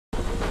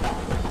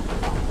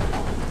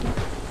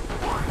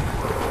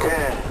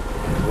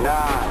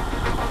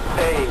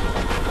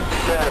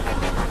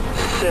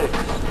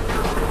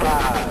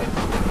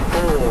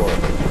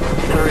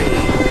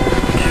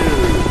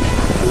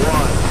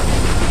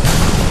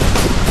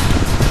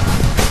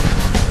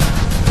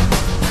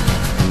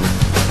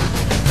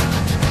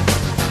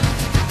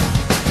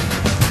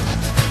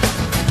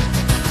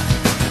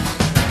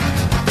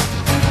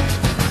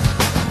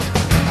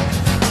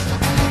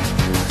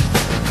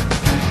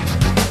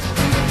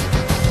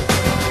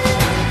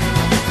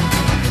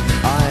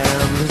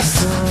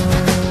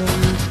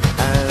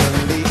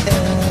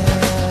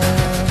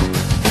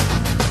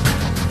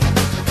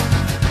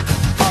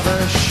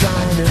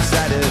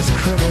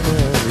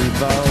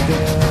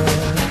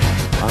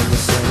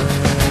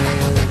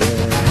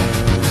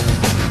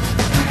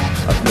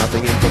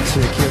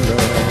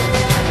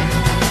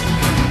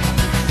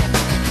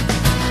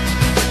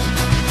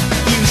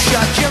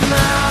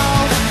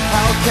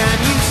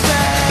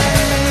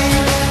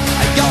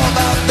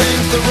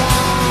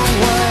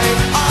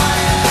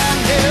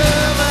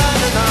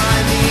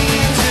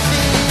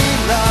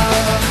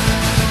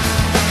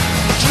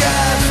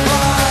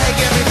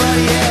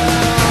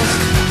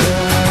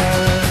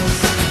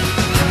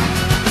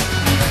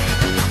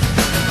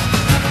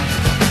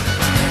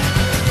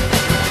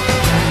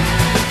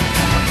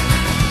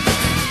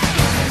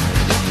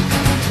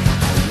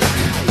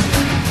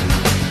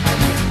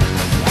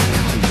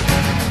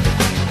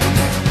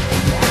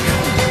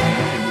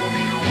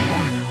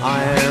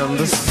I am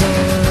the sun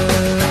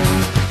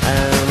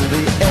and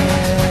the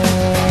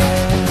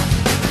air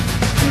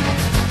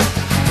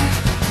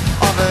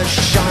of a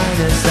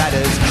shyness that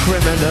is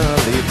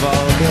criminally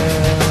vulgar.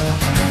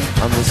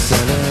 I'm the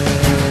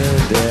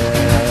solid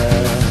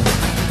air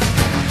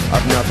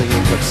of nothing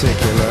in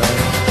particular.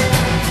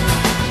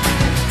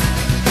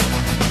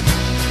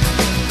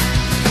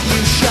 You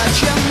shut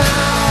your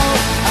mouth,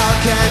 how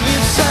can you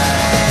say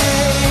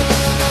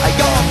I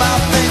go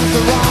about things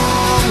the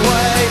wrong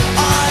way?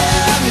 I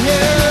am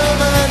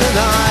human and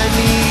I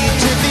need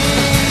to be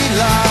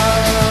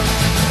loved,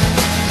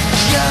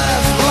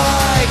 just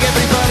like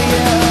everybody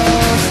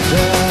else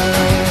does.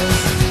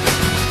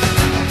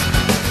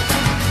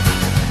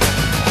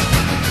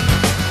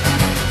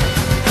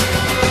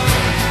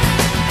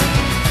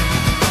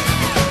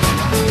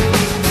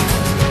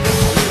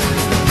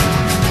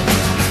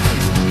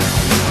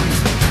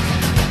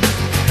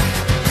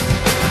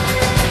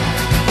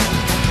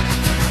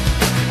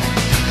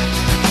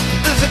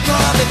 There's a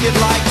club if you'd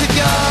like to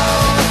go.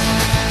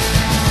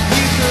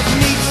 You could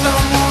meet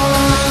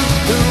someone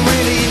who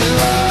really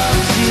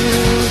loves you.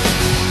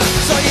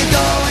 So you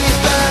go and you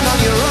stand on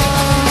your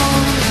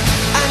own,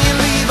 and you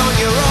leave on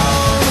your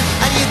own,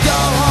 and you go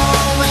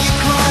home and you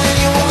cry and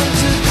you want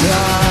to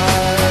die.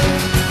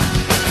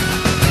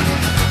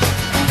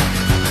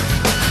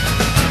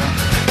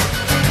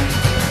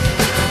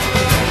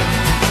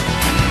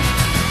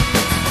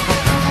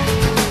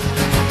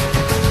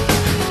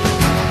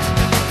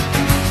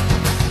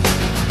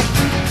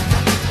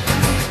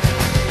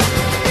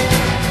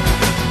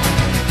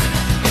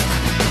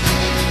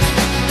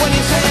 When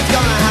you say it's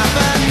gonna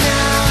happen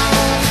now,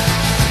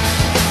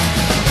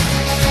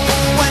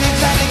 when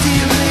exactly do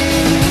you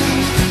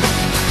leave?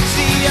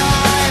 See,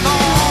 I've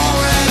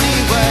already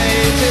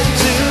waited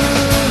too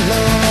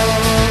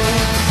long,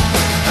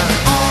 and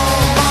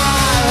all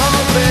my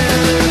hope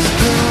is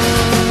gone.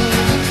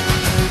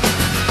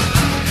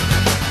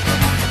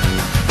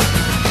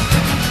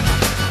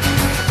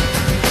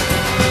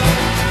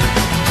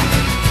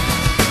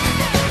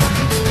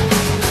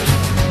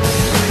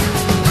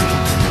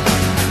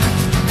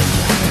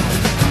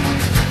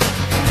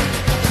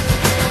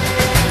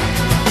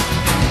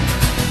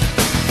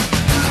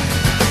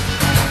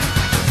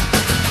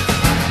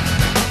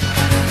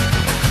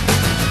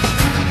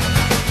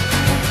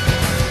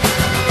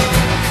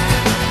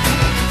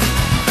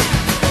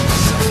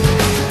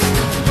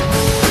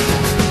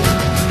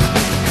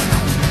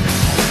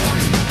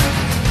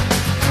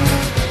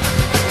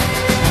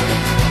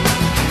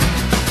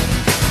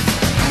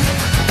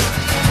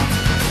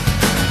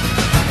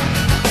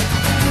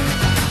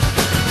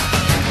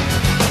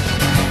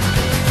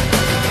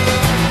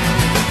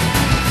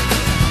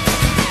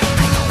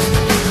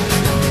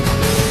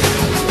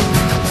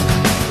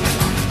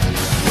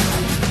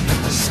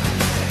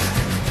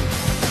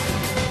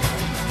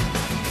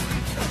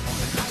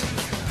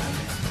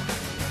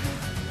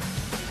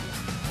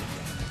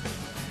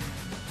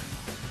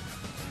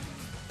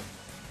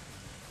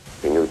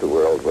 We knew the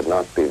world would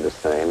not be the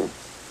same.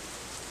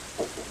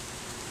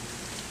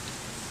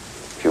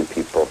 Few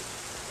people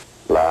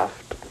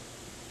laughed.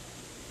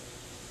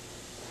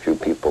 Few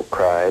people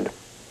cried.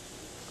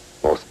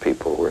 Most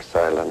people were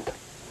silent.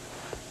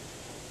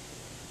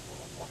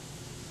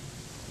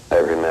 I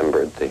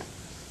remembered the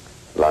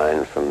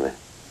line from the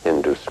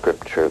Hindu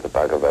scripture, the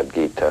Bhagavad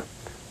Gita.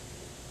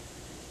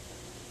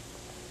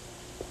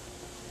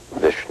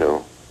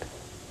 Vishnu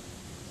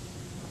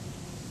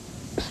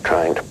is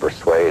trying to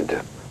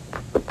persuade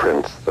the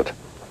prince that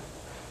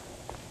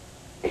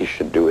he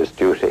should do his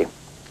duty,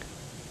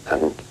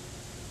 and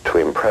to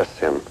impress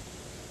him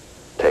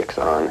takes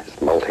on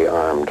his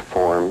multi-armed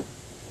form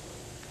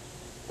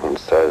and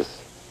says,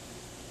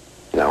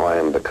 "Now I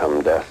am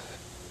become death,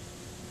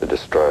 the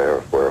destroyer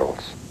of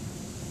worlds."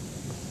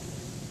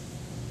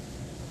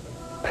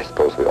 I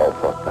suppose we all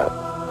thought that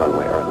one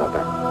way or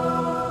another.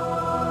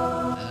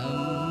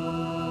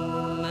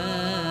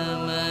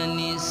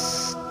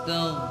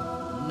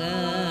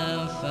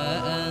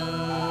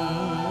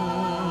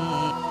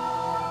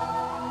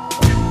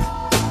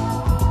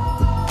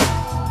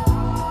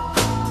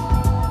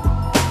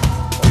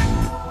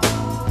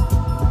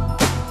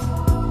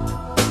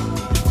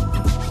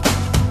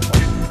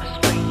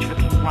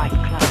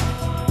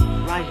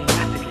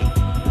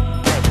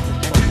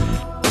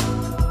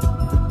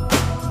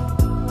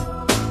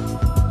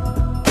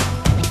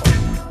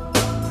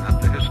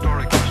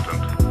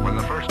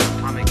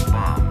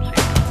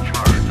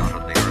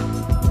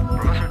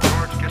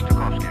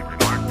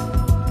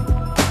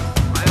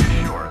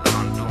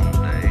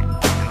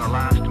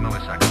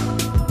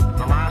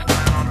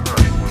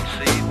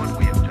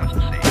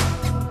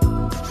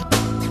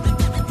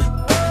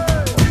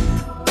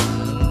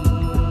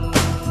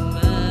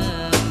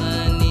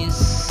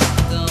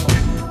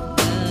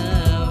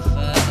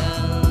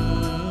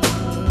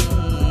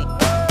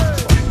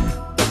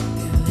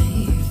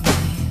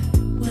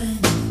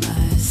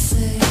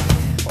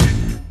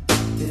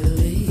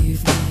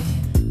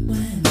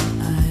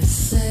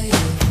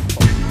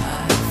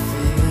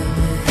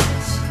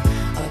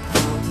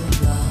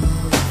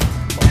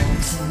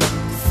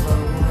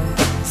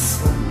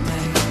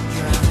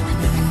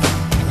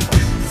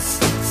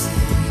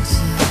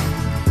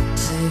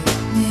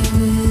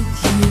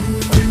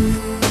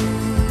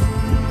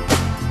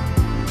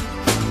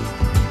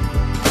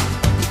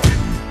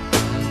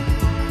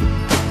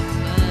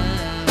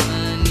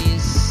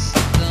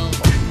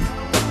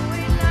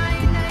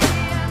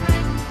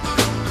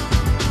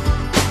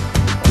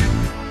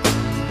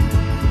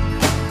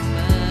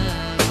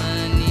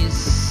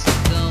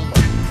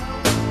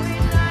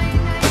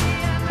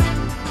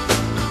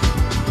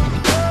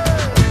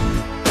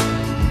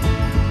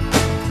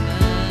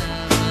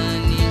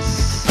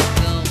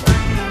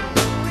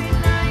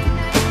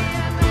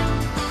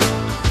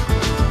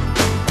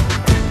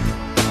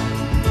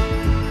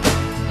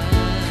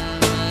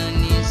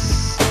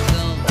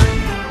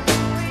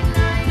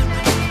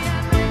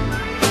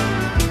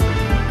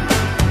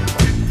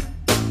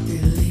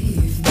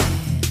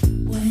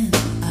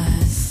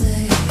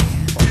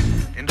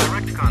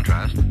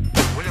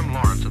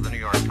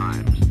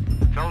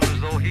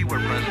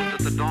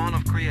 the dawn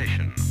of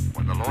creation,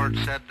 when the Lord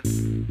said,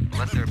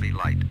 "Let there be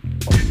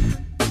light."